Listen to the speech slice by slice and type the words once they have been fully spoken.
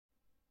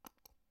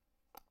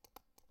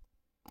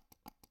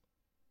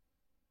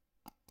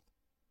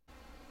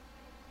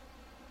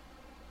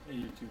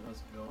YouTube, how's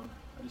it going?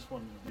 I just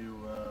wanted to do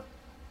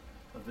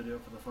a video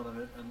for the fun of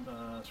it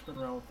and screwing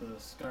around with the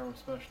Skyrim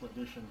Special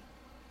Edition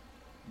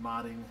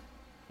modding.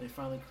 They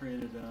finally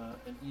created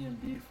an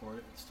ENB for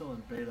it. It's still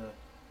in beta,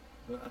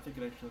 but I think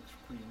it actually looks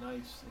pretty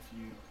nice if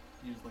you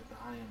use like the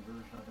high-end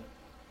version of it.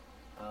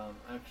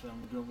 Actually,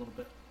 I'm doing a little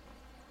bit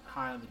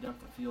high on the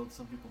depth of field.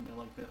 Some people may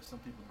like that, some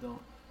people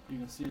don't. You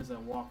can see as I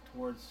walk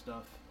towards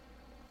stuff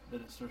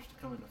that it starts to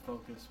come into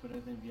focus, but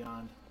anything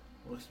beyond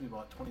looks to be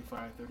about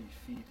 25-30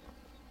 feet,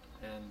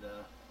 and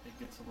it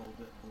gets a little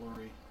bit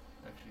blurry.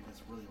 Actually, it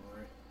gets really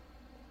blurry.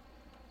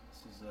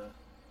 This is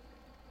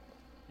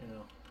you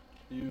know,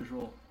 the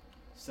usual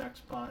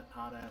sexpot,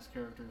 hot-ass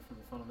character for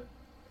the fun of it.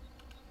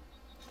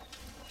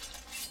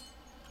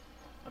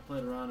 I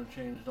played around and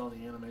changed all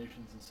the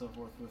animations and so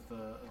forth with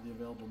the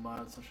available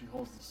mods, so she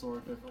holds the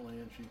sword differently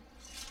and she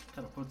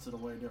kind of puts it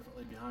away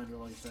differently behind her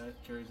like that,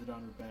 carries it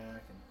on her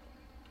back, and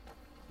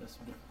does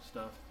some different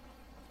stuff.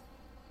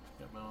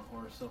 Got my own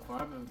horse so far. I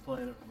haven't been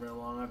playing it for very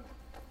long. I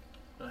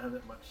don't have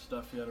that much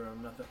stuff yet, or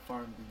I'm not that far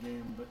into the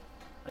game, but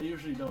I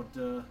usually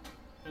don't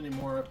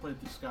anymore. I played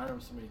through Skyrim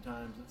so many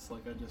times, it's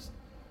like I just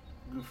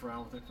goof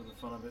around with it for the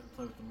fun of it and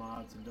play with the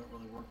mods and don't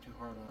really work too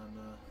hard on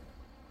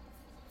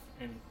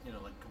any,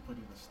 like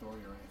completing the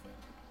story or anything.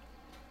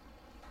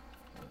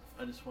 But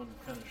I just wanted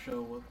to kind of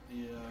show what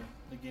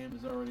the game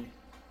is already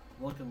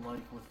looking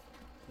like with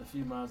the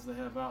few mods they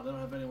have out. They don't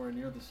have anywhere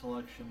near the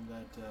selection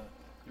that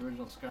the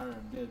original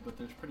Skyrim did, but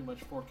there's pretty much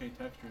 4K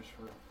textures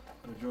for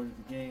the majority of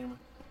the game.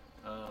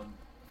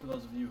 For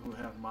those of you who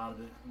have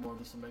modded it more,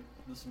 this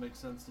will make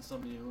sense to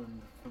some of you,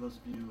 and for those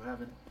of you who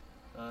haven't,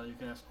 you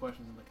can ask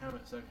questions in the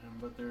comment section.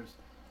 But there's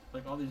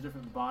like all these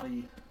different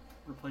body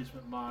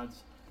replacement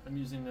mods. I'm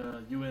using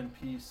a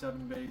UNP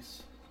 7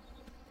 base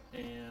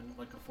and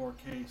like a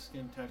 4K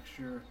skin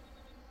texture,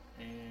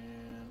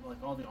 and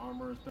like all the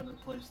armor has been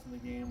replaced in the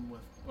game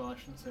with, well, I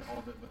shouldn't say all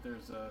of it, but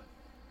there's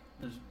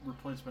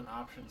replacement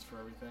options for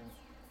everything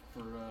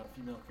for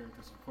female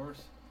characters, of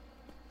course.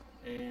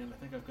 And I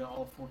think I've got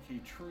all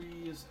 4K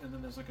trees, and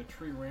then there's like a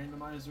tree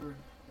randomizer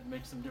that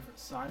makes them different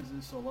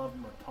sizes, so a lot of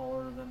them are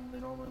taller than they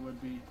normally would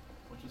be,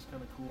 which is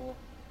kind of cool.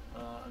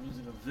 I'm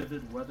using a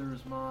vivid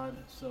weathers mod,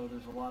 so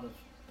there's a lot of,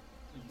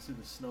 you can see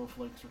the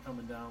snowflakes are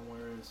coming down,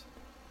 whereas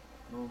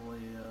normally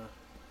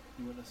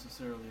you wouldn't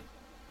necessarily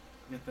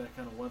get that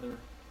kind of weather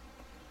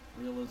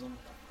realism.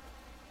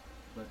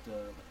 But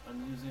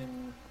I'm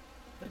using,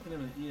 I think the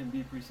name of the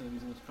ENB preset I'm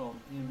using is called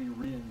ENB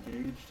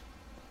Re-Engaged,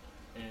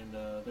 and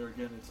there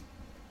again,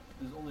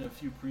 there's only a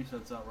few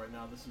presets out right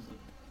now. This is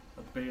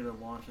a beta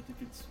launch. I think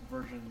it's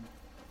version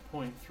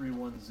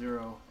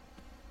 0.310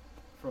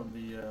 from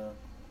the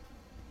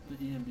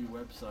ENB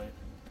website,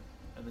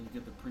 and then you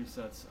get the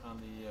presets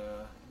on the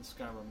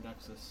Skyrim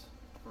Nexus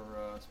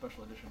for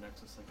Special Edition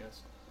Nexus, I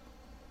guess.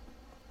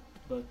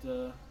 But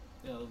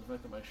yeah, the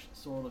fact that my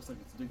sword looks like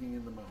it's digging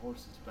into my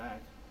horse's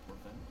back, poor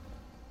thing.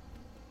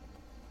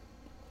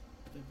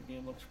 I think the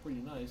game looks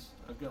pretty nice.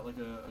 I've got like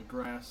a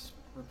grass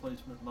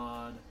replacement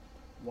mod,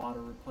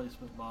 water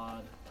replacement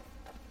mod.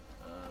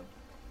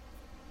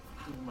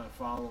 Even my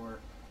follower,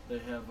 they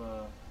have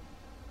a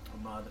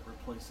mod that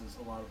replaces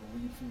a lot of the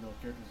lead female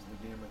characters in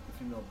the game, like the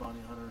female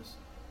bounty hunters,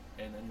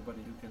 and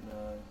anybody who can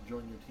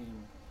join your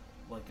team.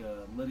 Like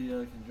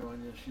Lydia can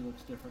join you. She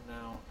looks different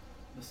now.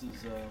 This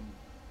is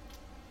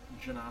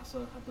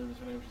Janasa, I believe is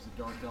her name. She's a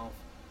dark elf,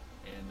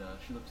 and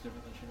she looks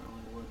different than she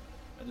normally would.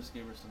 I just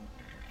gave her some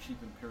cheap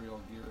Imperial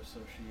gear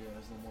so she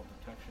has a little more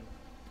protection.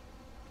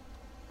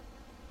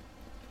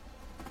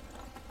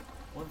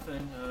 One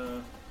thing,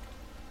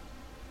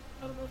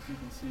 I don't know if you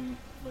can see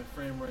my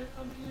frame rate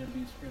on the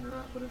ENB screen or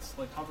not, but it's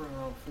like hovering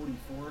around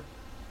 44.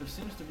 There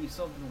seems to be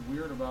something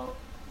weird about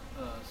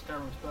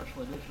Skyrim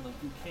Special Edition.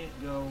 Like you can't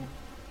go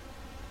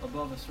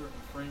above a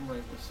certain frame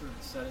rate with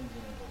certain settings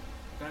enabled.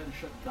 I had to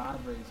shut God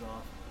rays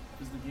off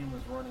because the game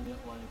was running at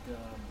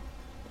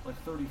like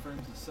 30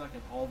 frames a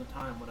second all the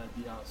time when I'd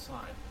be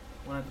outside.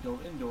 When I had to go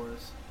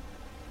indoors,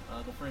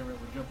 the frame rate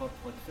would jump up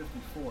to like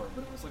 54,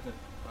 but it was like a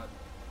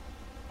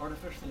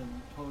artificially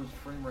imposed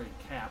frame rate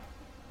cap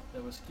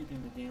that was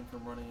keeping the game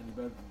from running any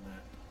better than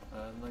that.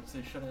 And like I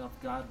say, shutting off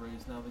God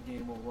rays, now the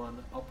game will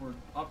run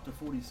up to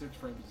 46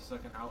 frames a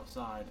second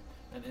outside,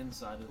 and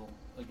inside it'll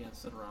again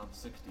sit around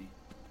 60.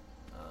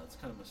 It's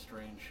kind of a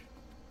strange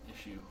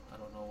issue. I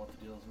don't know what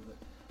the deal is with it.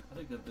 I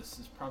think that this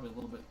is probably a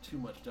little bit too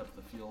much depth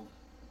of field,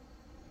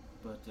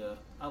 but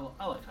I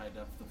like high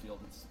depth of field.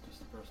 It's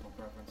just a personal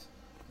preference.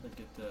 I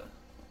think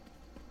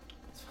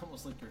it's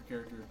almost like your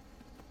character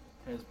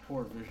has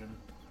poor vision,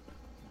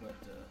 but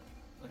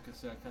like I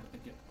say, I kind of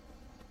think it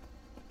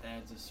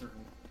adds a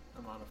certain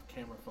amount of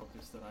camera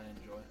focus that I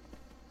enjoy.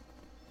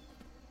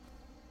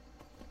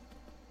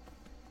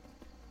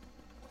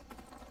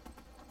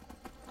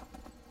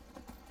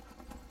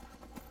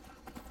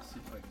 See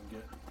if I can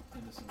get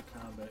into some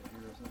combat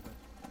here or something.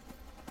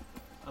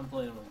 I'm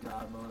playing with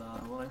God mode on.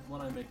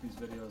 When I make these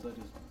videos, I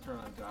just turn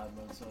on God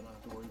mode so I don't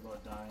have to worry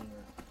about dying,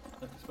 or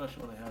like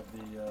especially when I have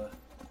the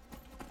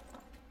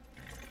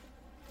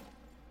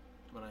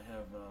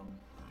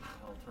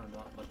hell turned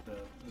off, like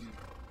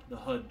the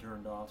HUD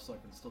turned off, so I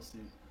can still see.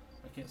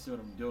 I can't see what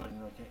I'm doing, you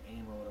know, I can't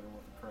aim or whatever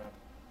with the crap.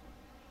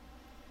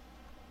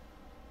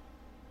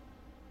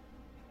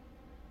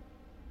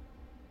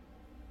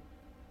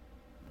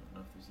 I don't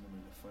know if there's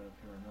anybody to fight up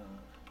here or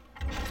not.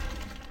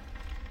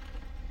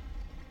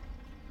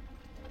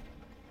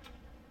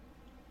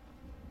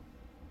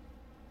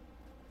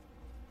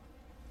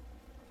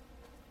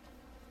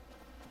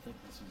 I think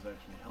this is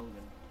actually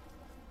Helgen.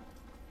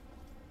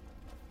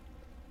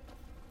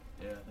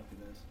 Yeah, I think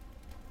it is.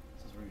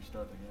 This is where you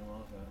start the game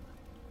off at.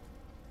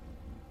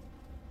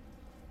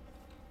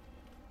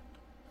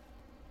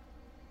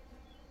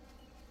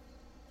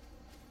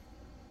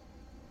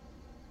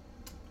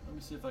 Let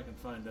me see if I can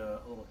find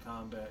a little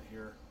combat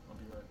here. I'll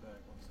be right back.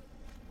 1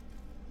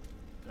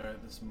 second.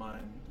 Alright, this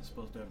mine is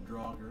supposed to have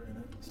Draugr in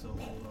it, so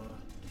we'll,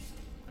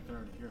 I can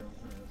already hear him.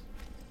 There it is.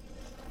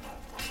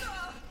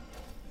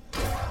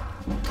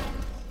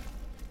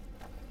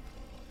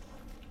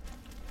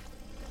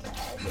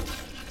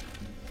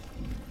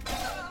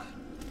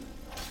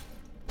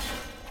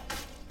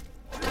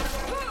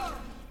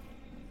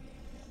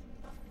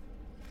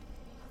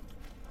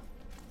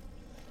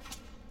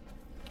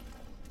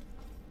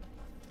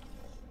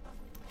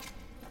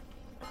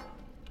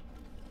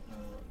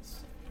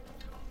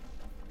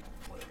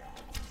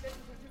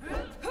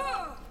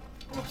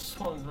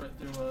 Swung right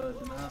through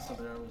Danasa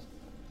there. I was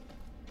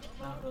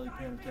not really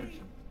paying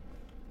attention.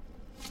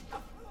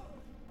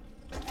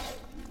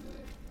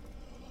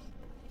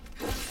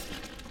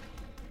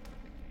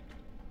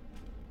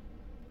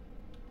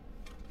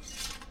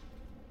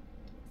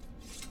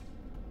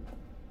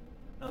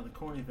 Now the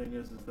corny thing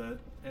is that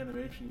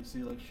animation you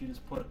see, like she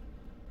just put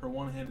her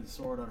one-handed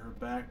sword on her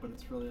back, but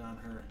it's really on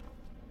her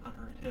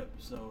hip,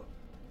 so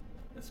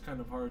it's kind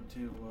of hard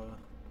to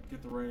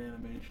get the right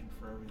animation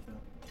for everything.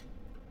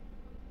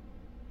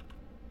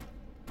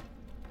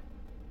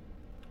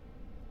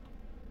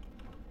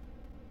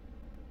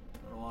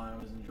 I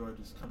always enjoy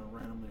just kind of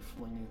randomly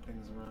flinging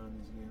things around in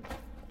these games.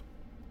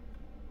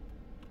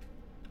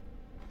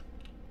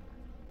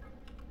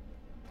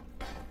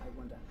 I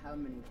wonder how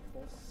many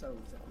poor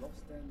souls have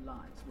lost their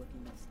lives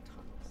working these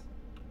tunnels.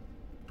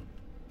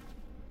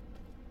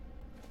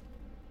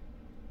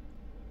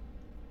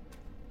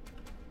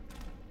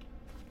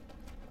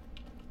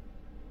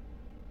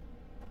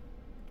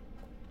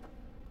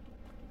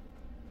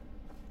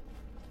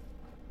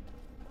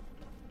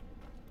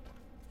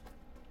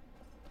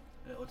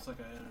 It looks like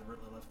I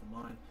inadvertently left the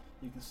mine.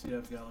 You can see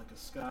I've got like a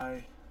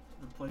sky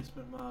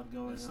replacement mod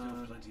going on. There's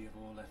still plenty of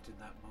ore left in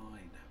that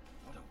mine.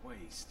 What a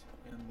waste.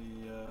 And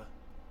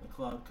the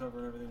cloud cover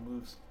and everything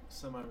moves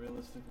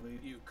semi-realistically.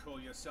 You call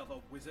yourself a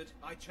wizard?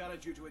 I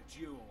challenge you to a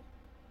duel.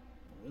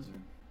 A wizard?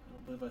 I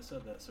don't believe I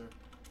said that, sir.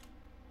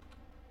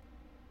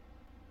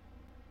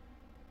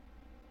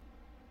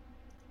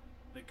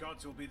 The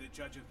gods will be the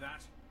judge of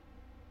that.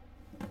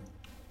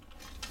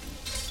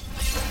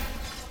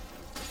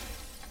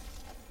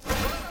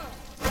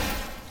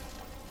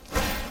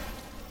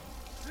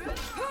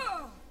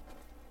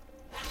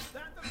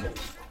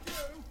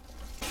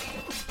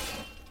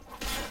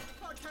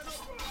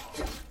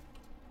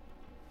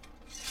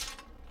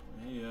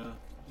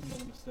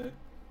 Mistake.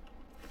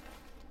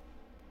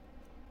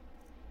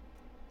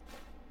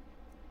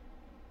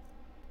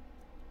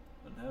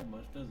 Doesn't have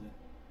much, does he?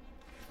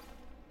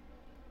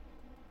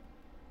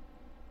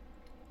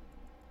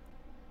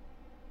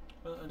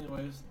 Well,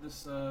 anyways,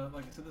 this,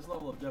 like I said, this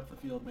level of depth of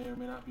field may or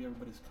may not be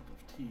everybody's cup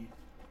of tea.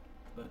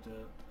 But,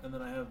 and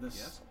then I have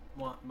this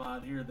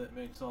mod here that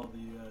makes all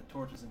the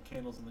torches and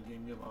candles in the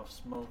game give off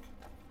smoke,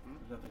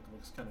 which I think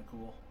looks kind of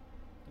cool.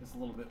 It's a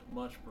little bit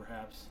much,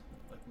 perhaps,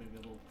 like maybe a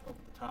little up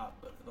at the top,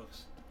 but it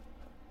looks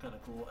kind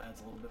of cool,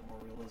 adds a little bit more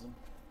realism.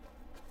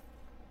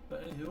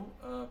 But anywho,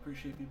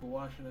 appreciate people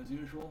watching as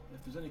usual.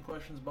 If there's any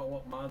questions about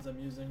what mods I'm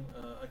using,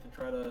 I can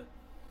try to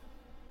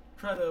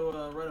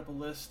write up a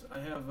list. I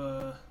have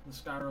the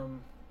Skyrim,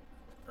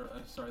 or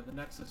sorry, the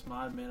Nexus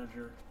mod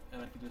manager,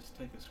 and I could just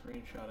take a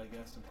screenshot, I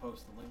guess, and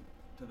post the link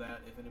to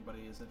that if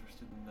anybody is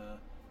interested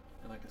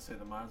in, like I say,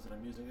 the mods that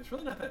I'm using. It's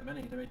really not that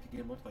many to make the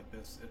game look like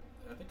this.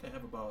 I think I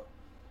have about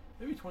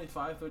maybe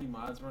 25, 30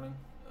 mods running.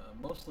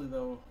 Mostly,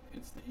 though,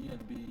 it's the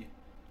ENB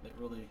that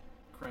really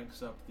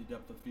cranks up the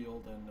depth of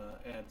field and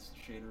adds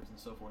shaders and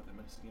so forth that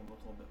makes the game look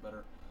a little bit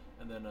better.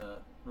 And then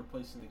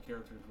replacing the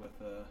characters with,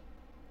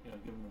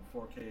 giving them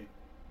 4K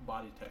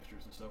body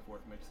textures and so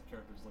forth makes the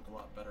characters look a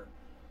lot better.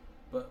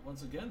 But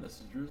once again, this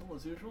is Drizzle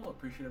as usual. I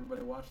appreciate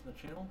everybody watching the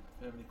channel.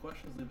 If you have any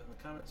questions, leave it in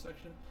the comment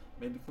section.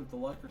 Maybe click the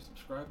like or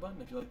subscribe button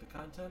if you like the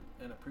content,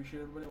 and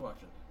appreciate everybody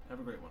watching. Have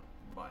a great one.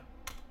 Bye.